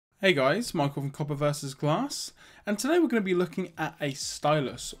Hey guys, Michael from Copper vs Glass, and today we're going to be looking at a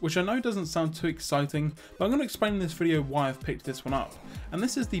stylus, which I know doesn't sound too exciting, but I'm going to explain in this video why I've picked this one up. And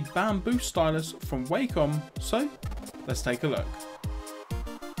this is the bamboo stylus from Wacom, so let's take a look.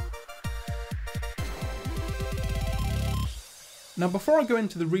 Now before I go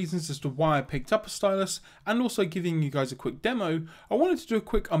into the reasons as to why I picked up a stylus, and also giving you guys a quick demo, I wanted to do a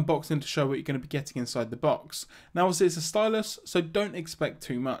quick unboxing to show what you're going to be getting inside the box. Now obviously it's a stylus, so don't expect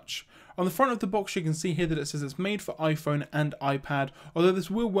too much. On the front of the box you can see here that it says it's made for iPhone and iPad, although this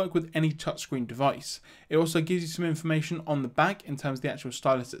will work with any touchscreen device. It also gives you some information on the back in terms of the actual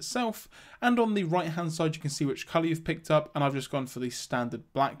stylus itself, and on the right hand side you can see which colour you've picked up, and I've just gone for the standard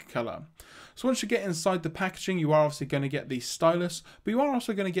black colour. So once you get inside the packaging, you are obviously going to get the stylus, but you are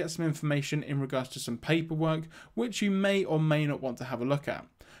also going to get some information in regards to some paperwork, which you may or may not want to have a look at.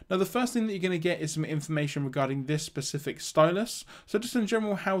 Now the first thing that you're going to get is some information regarding this specific stylus, so just in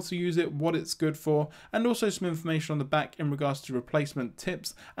general how to use it, what it's good for, and also some information on the back in regards to replacement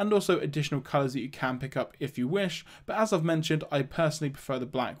tips, and also additional colours that you can pick up if you wish, but as I've mentioned, I personally prefer the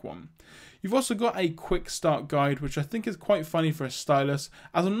black one. You've also got a quick start guide, which I think is quite funny for a stylus,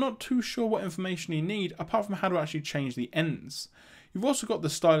 as I'm not too sure what information you need apart from how to actually change the ends. You've also got the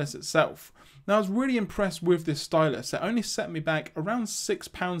stylus itself. Now I was really impressed with this stylus. It only set me back around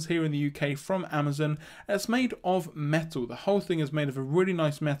 £6 here in the UK from Amazon, and it's made of metal. The whole thing is made of a really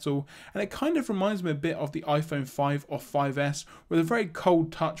nice metal, and it kind of reminds me a bit of the iPhone 5 or 5S with a very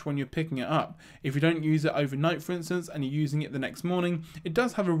cold touch when you're picking it up. If you don't use it overnight for instance and you're using it the next morning, it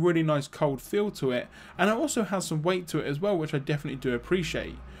does have a really nice cold feel to it, and it also has some weight to it as well, which I definitely do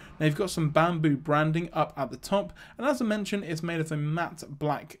appreciate. Now you've got some bamboo branding up at the top, and as I mentioned it's made of a matte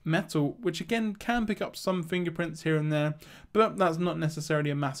black metal, which again can pick up some fingerprints here and there, but that's not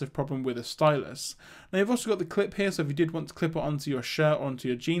necessarily a massive problem with a stylus. Now you've also got the clip here, so if you did want to clip it onto your shirt or onto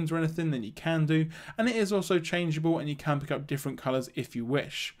your jeans or anything, then you can do, and it is also changeable and you can pick up different colours if you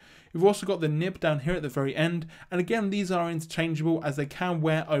wish. You've also got the nib down here at the very end, and again these are interchangeable as they can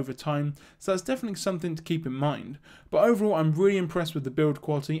wear over time, so that's definitely something to keep in mind. But overall I'm really impressed with the build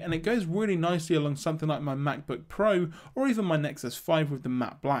quality, and it goes really nicely along something like my MacBook Pro or even my Nexus 5 with the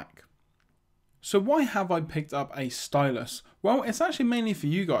matte black. So why have I picked up a stylus? Well, it's actually mainly for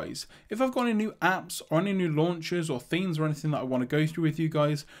you guys. If I've got any new apps or any new launches or themes or anything that I want to go through with you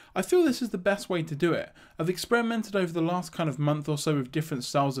guys, I feel this is the best way to do it. I've experimented over the last kind of month or so with different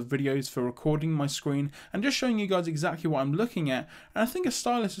styles of videos for recording my screen and just showing you guys exactly what I'm looking at, and I think a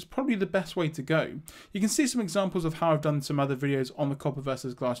stylus is probably the best way to go. You can see some examples of how I've done some other videos on the Copper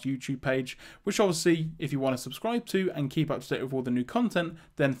vs Glass YouTube page, which obviously if you want to subscribe to and keep up to date with all the new content,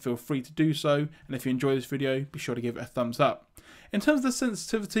 then feel free to do so, and if you enjoy this video, be sure to give it a thumbs up. In terms of the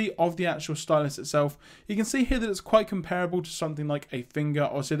sensitivity of the actual stylus itself, you can see here that it's quite comparable to something like a finger.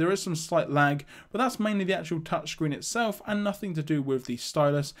 Obviously there is some slight lag, but that's mainly the actual touchscreen itself and nothing to do with the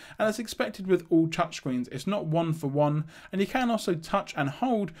stylus, and it's expected with all touchscreens. It's not one for one, and you can also touch and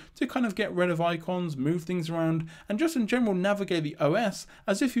hold to kind of get rid of icons, move things around, and just in general navigate the OS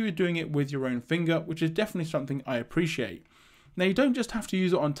as if you were doing it with your own finger, which is definitely something I appreciate. Now you don't just have to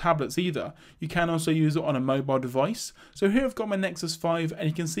use it on tablets either, you can also use it on a mobile device. So here I've got my Nexus 5 and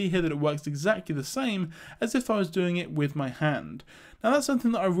you can see here that it works exactly the same as if I was doing it with my hand. Now that's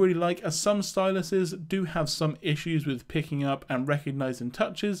something that I really like, as some styluses do have some issues with picking up and recognizing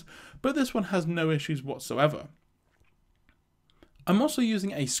touches, but this one has no issues whatsoever. I'm also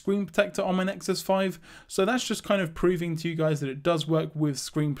using a screen protector on my Nexus 5, so that's just kind of proving to you guys that it does work with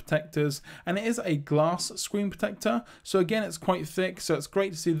screen protectors, and it is a glass screen protector, so again it's quite thick, so it's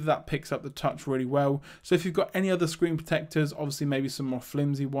great to see that that picks up the touch really well. So if you've got any other screen protectors, obviously maybe some more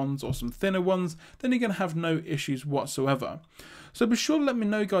flimsy ones or some thinner ones, then you're going to have no issues whatsoever. So be sure to let me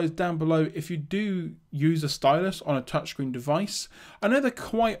know guys down below if you do use a stylus on a touchscreen device. I know they're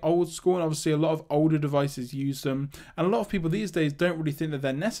quite old school, and obviously a lot of older devices use them, and a lot of people these days don't really think that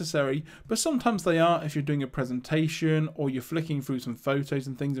they're necessary, but sometimes they are if you're doing a presentation or you're flicking through some photos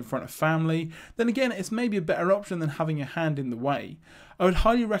and things in front of family. Then again, it's maybe a better option than having your hand in the way. I would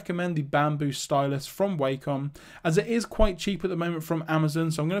highly recommend the bamboo stylus from Wacom, as it is quite cheap at the moment from Amazon,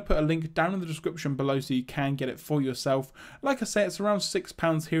 so I'm going to put a link down in the description below so you can get it for yourself. Like I say, it's around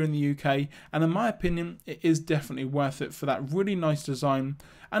 £6 here in the UK, and in my opinion it is definitely worth it for that really nice design,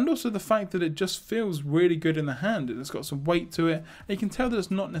 and also the fact that it just feels really good in the hand, and it's got some weight to it, and you can tell that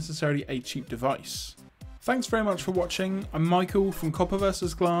it's not necessarily a cheap device. Thanks very much for watching. I'm Michael from Copper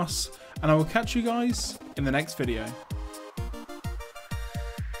vs Glass, and I will catch you guys in the next video.